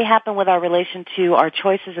 They happen with our relation to our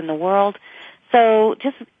choices in the world. So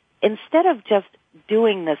just instead of just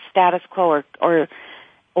doing the status quo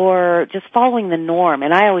or just following the norm,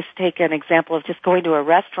 and I always take an example of just going to a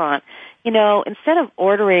restaurant, instead of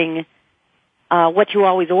ordering what you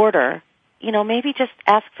always order, maybe just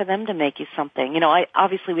ask for them to make you something.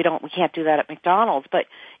 Obviously we can't do that at McDonald's, but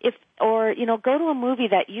go to a movie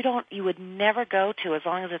that you would never go to as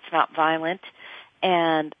long as it's not violent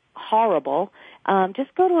and horrible.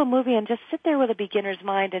 Just go to a movie and just sit there with a beginner's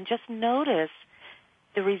mind and just notice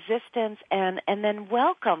the resistance and then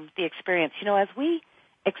welcome the experience. As we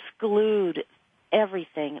exclude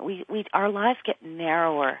everything, our lives get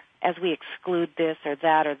narrower as we exclude this or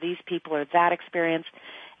that or these people or that experience.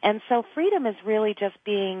 And so freedom is really just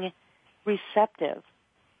being receptive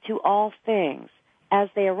to all things as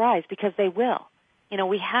they arise because they will.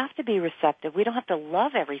 We have to be receptive. We don't have to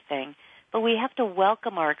love everything, but we have to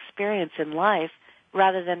welcome our experience in life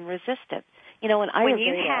rather than resist it.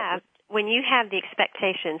 When you have the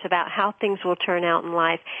expectations about how things will turn out in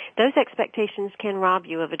life, those expectations can rob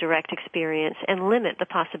you of a direct experience and limit the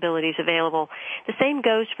possibilities available. The same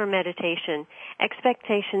goes for meditation.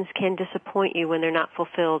 Expectations can disappoint you when they're not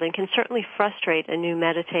fulfilled and can certainly frustrate a new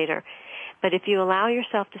meditator. But if you allow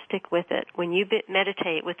yourself to stick with it, when you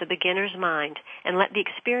meditate with a beginner's mind and let the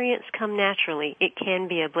experience come naturally, it can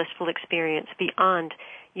be a blissful experience beyond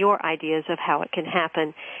your ideas of how it can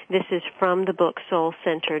happen. This is from the book Soul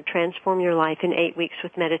Centered, Transform Your Life in 8 Weeks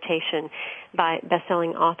with Meditation by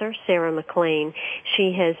best-selling author Sarah McLean.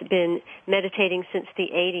 She has been meditating since the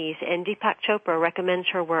 80s, and Deepak Chopra recommends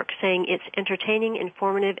her work, saying it's entertaining,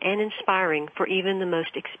 informative, and inspiring for even the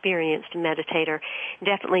most experienced meditator.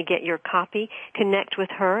 Definitely get your copy. Connect with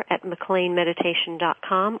her at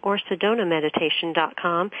McLeanMeditation.com or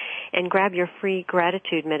SedonaMeditation.com and grab your free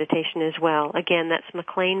gratitude meditation as well. Again, that's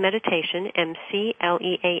McLean McLean Meditation,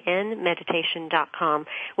 McLean meditation.com.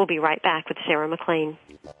 We'll be right back with Sarah McLean.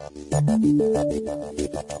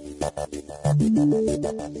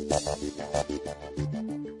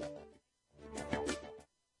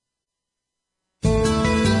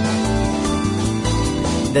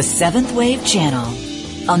 The Seventh Wave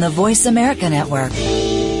Channel on the Voice America Network.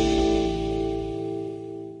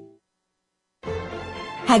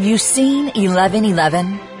 Have you seen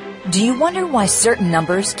 1111? Do you wonder why certain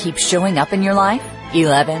numbers keep showing up in your life?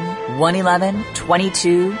 11, 111,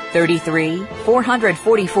 22, 33,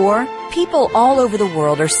 444. People all over the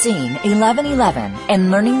world are seeing 1111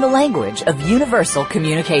 and learning the language of universal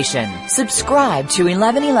communication. Subscribe to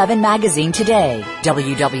 1111 Magazine today.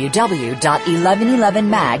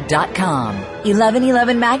 www.1111mag.com.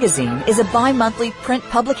 1111 Magazine is a bi-monthly print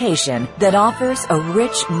publication that offers a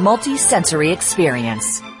rich, multi-sensory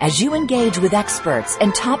experience. As you engage with experts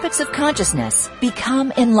and topics of consciousness,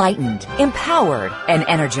 become enlightened, empowered, and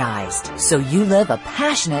energized, so you live a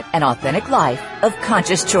passionate and authentic life of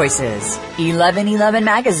conscious choices. 1111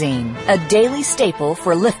 Magazine, a daily staple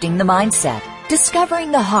for lifting the mindset,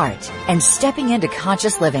 discovering the heart, and stepping into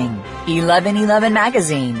conscious living. 1111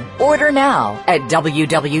 Magazine. Order now at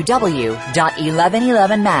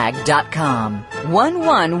www.1111mag.com.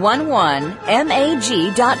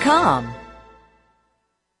 1111mag.com.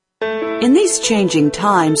 In these changing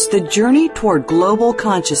times, the journey toward global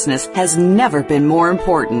consciousness has never been more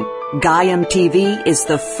important. Gaiam TV is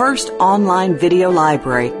the first online video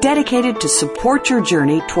library dedicated to support your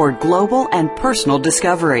journey toward global and personal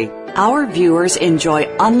discovery. Our viewers enjoy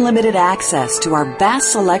unlimited access to our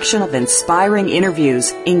vast selection of inspiring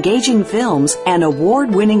interviews, engaging films, and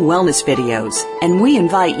award-winning wellness videos. And we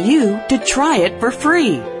invite you to try it for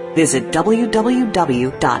free. Visit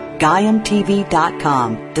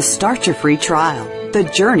www.gaiamtv.com to start your free trial. The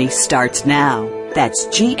journey starts now. That's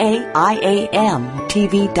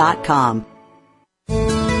GAIAMTV.com.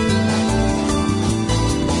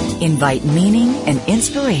 Invite meaning and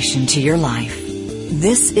inspiration to your life.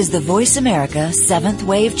 This is the Voice America 7th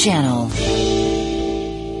Wave Channel.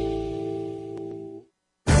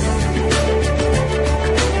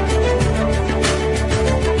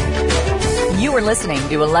 You are listening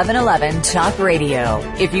to 1111 Talk Radio.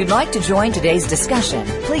 If you'd like to join today's discussion,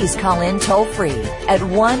 please call in toll-free at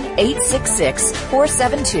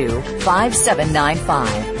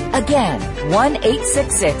 1-866-472-5795. Again,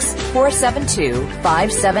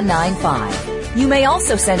 1-866-472-5795. You may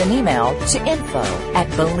also send an email to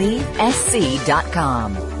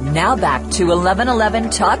info@believesc.com. Now back to 1111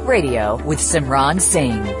 Talk Radio with Simran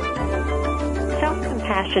Singh.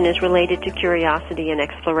 Self-compassion is related to curiosity and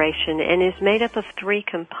exploration and is made up of three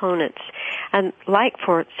components. And like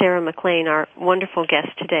for Sarah McLean, our wonderful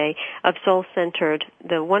guest today, of Soul Centered,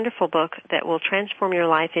 the wonderful book that will transform your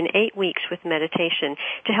life in 8 weeks with meditation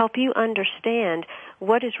to help you understand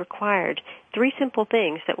what is required. 3 simple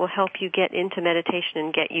things that will help you get into meditation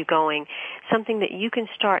and get you going. Something that you can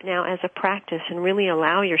start now as a practice and really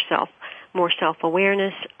allow yourself more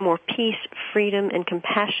self-awareness, more peace, freedom, and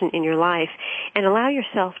compassion in your life, and allow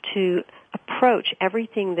yourself to approach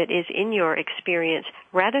everything that is in your experience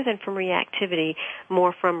rather than from reactivity,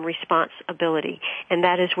 more from responsibility. And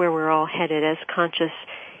that is where we're all headed as conscious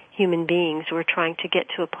human beings. We're trying to get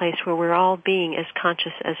to a place where we're all being as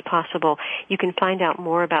conscious as possible. You can find out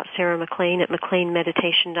more about Sarah McLean at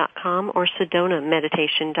McLeanMeditation.com or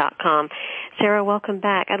SedonaMeditation.com. Sarah, welcome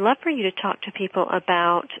back. I'd love for you to talk to people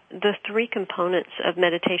about the 3 components of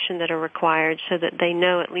meditation that are required so that they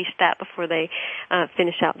know at least that before they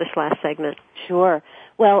finish out this last segment. Sure.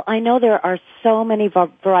 Well, I know there are so many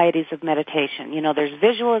varieties of meditation. You know, there's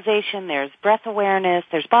visualization, there's breath awareness,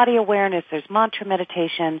 there's body awareness, there's mantra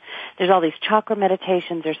meditation, there's all these chakra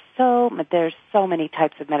meditations. There's so many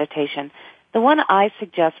types of meditation. The one I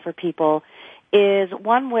suggest for people is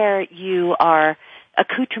one where you are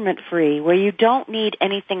accoutrement-free, where you don't need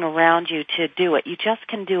anything around you to do it. You just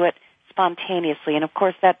can do it spontaneously. And, of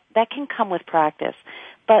course, that can come with practice.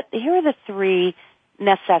 But here are the 3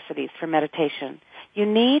 necessities for meditation. You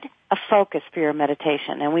need a focus for your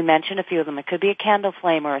meditation, and we mentioned a few of them. It could be a candle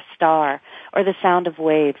flame or a star or the sound of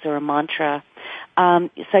waves or a mantra.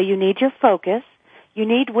 So you need your focus. You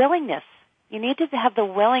need willingness. You need to have the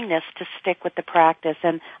willingness to stick with the practice.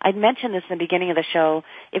 And I'd mentioned this in the beginning of the show.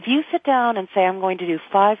 If you sit down and say, I'm going to do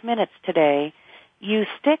 5 minutes today, you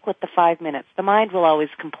stick with the 5 minutes. The mind will always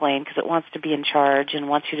complain because it wants to be in charge and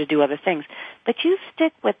wants you to do other things. But you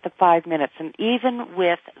stick with the 5 minutes, and even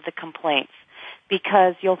with the complaints,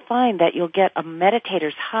 because you'll find that you'll get a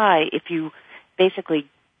meditator's high if you basically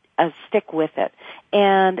stick with it.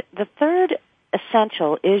 And the third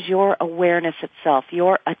essential is your awareness itself,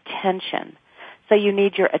 your attention. So you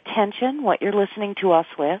need your attention, what you're listening to us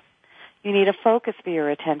with. You need a focus for your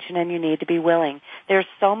attention, and you need to be willing. There's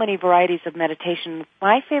so many varieties of meditation.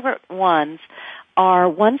 My favorite ones are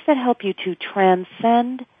ones that help you to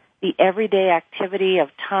transcend the everyday activity of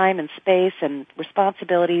time and space and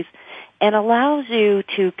responsibilities and allows you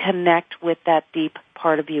to connect with that deep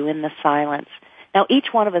part of you in the silence. Now, each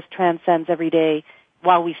one of us transcends every day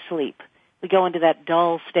while we sleep. We go into that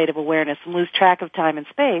dull state of awareness and lose track of time and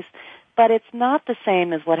space, but it's not the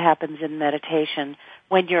same as what happens in meditation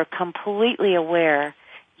when you're completely aware,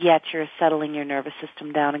 yet you're settling your nervous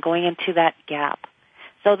system down and going into that gap.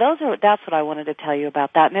 So that's what I wanted to tell you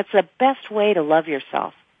about that, and it's the best way to love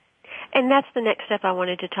yourself. And that's the next step I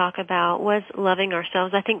wanted to talk about, was loving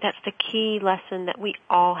ourselves. I think that's the key lesson that we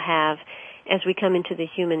all have as we come into the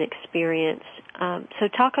human experience. So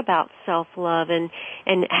talk about self-love and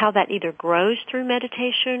how that either grows through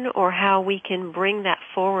meditation or how we can bring that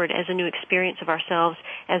forward as a new experience of ourselves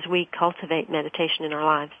as we cultivate meditation in our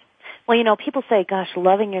lives. Well, people say, gosh,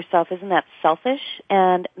 loving yourself, isn't that selfish?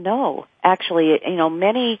 And no, actually,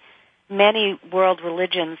 many world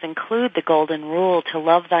religions include the golden rule to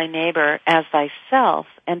love thy neighbor as thyself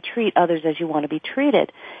and treat others as you want to be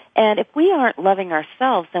treated. And if we aren't loving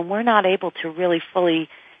ourselves, then we're not able to really fully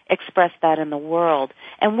express that in the world.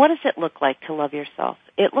 And what does it look like to love yourself?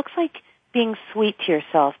 It looks like being sweet to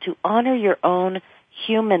yourself, to honor your own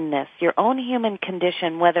humanness, your own human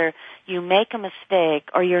condition, whether you make a mistake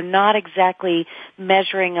or you're not exactly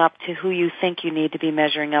measuring up to who you think you need to be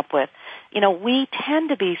measuring up with. We tend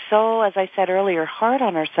to be so, as I said earlier, hard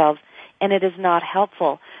on ourselves, and it is not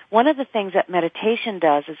helpful. One of the things that meditation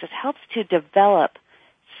does is it helps to develop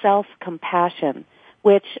self-compassion,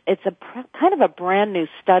 which it's a kind of a brand new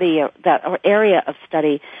study or area of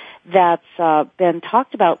study that's been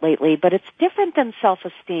talked about lately, but it's different than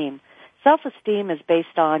self-esteem. Self-esteem is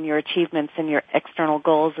based on your achievements and your external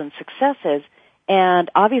goals and successes, and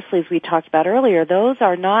obviously, as we talked about earlier, those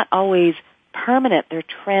are not always permanent, they're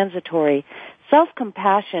transitory.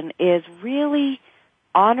 Self-compassion is really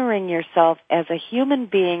honoring yourself as a human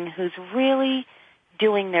being who's really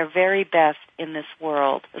doing their very best in this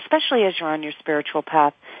world, especially as you're on your spiritual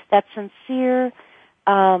path. That sincere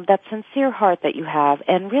heart that you have,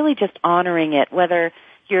 and really just honoring it, whether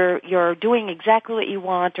you're doing exactly what you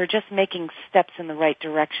want or just making steps in the right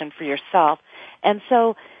direction for yourself. And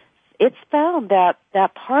so it's found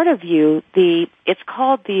that part of you, it's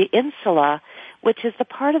called the insula, which is the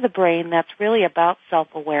part of the brain that's really about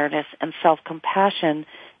self-awareness and self-compassion.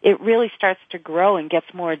 It really starts to grow and gets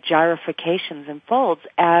more gyrifications and folds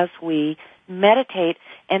as we meditate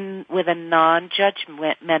and with a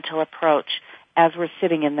non-judgmental approach as we're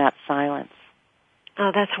sitting in that silence.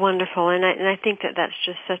 Oh, that's wonderful, and I think that's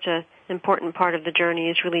just such an important part of the journey,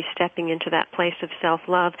 is really stepping into that place of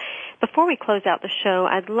self-love. Before we close out the show,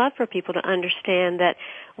 I'd love for people to understand that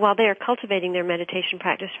while they are cultivating their meditation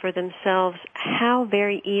practice for themselves, how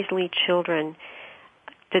very easily children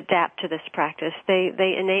adapt to this practice.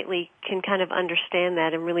 They innately can kind of understand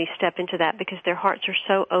that and really step into that because their hearts are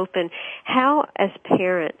so open. How, as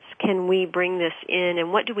parents, can we bring this in,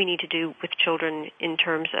 and what do we need to do with children in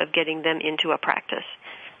terms of getting them into a practice?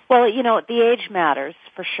 Well, the age matters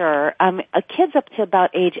for sure. Kids up to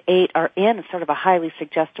about age 8 are in sort of a highly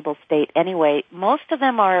suggestible state anyway. Most of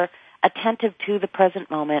them are attentive to the present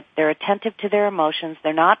moment. They're attentive to their emotions.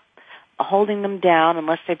 They're not holding them down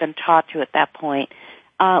unless they've been taught to at that point.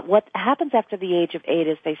 What happens after the age of 8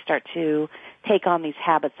 is they start to take on these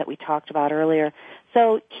habits that we talked about earlier.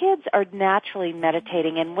 So kids are naturally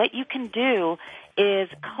meditating, and what you can do is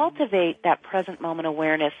cultivate that present moment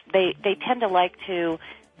awareness. They tend to like to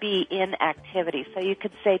be in activity. So you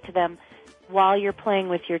could say to them, while you're playing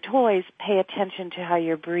with your toys, pay attention to how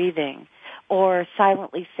you're breathing, or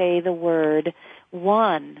silently say the word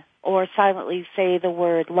one, or silently say the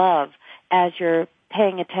word love as you're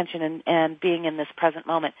paying attention and being in this present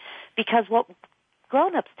moment. Because what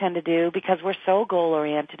grown-ups tend to do, because we're so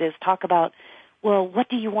goal-oriented, is talk about, well, what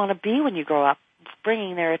do you want to be when you grow up?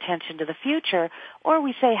 Bringing their attention to the future. Or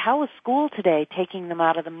we say, how was school today? Taking them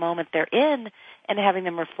out of the moment they're in and having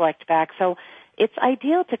them reflect back. So it's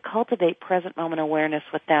ideal to cultivate present moment awareness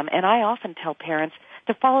with them. And I often tell parents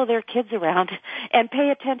to follow their kids around and pay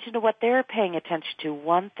attention to what they're paying attention to,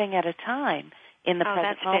 one thing at a time. In the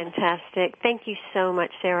present moment. That's fantastic. Thank you so much,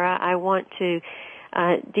 Sarah. I want to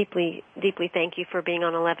deeply thank you for being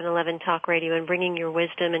on 1111 Talk Radio and bringing your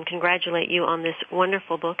wisdom, and congratulate you on this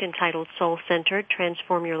wonderful book entitled Soul Centered,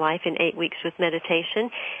 Transform Your Life in 8 Weeks with Meditation.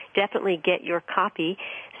 Definitely get your copy.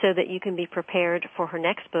 so that you can be prepared for her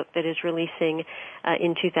next book that is releasing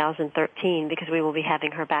in 2013, because we will be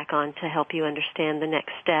having her back on to help you understand the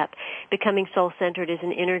next step. Becoming soul-centered is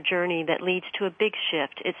an inner journey that leads to a big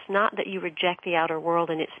shift. It's not that you reject the outer world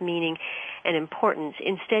and its meaning and importance.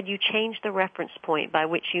 Instead, you change the reference point by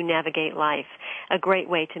which you navigate life. A great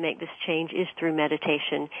way to make this change is through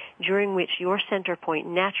meditation, during which your center point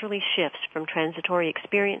naturally shifts from transitory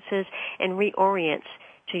experiences and reorients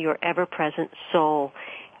to your ever-present soul.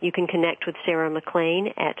 You can connect with Sarah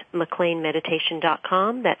McLean at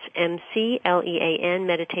McLeanMeditation.com. That's McLean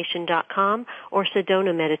meditation.com or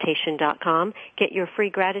SedonaMeditation.com. Get your free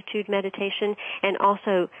gratitude meditation and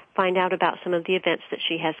also find out about some of the events that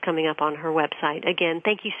she has coming up on her website. Again,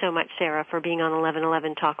 thank you so much, Sarah, for being on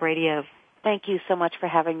 1111 Talk Radio. Thank you so much for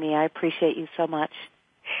having me. I appreciate you so much.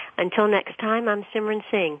 Until next time, I'm Simran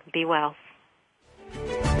Singh. Be well.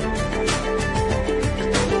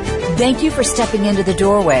 Thank you for stepping into the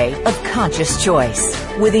doorway of conscious choice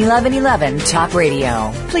with 1111 Talk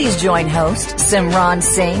Radio. Please join host Simran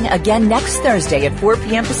Singh again next Thursday at 4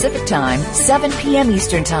 p.m. Pacific Time, 7 p.m.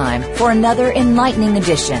 Eastern Time for another enlightening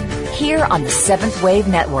edition here on the Seventh Wave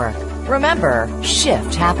Network. Remember,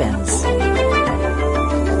 shift happens.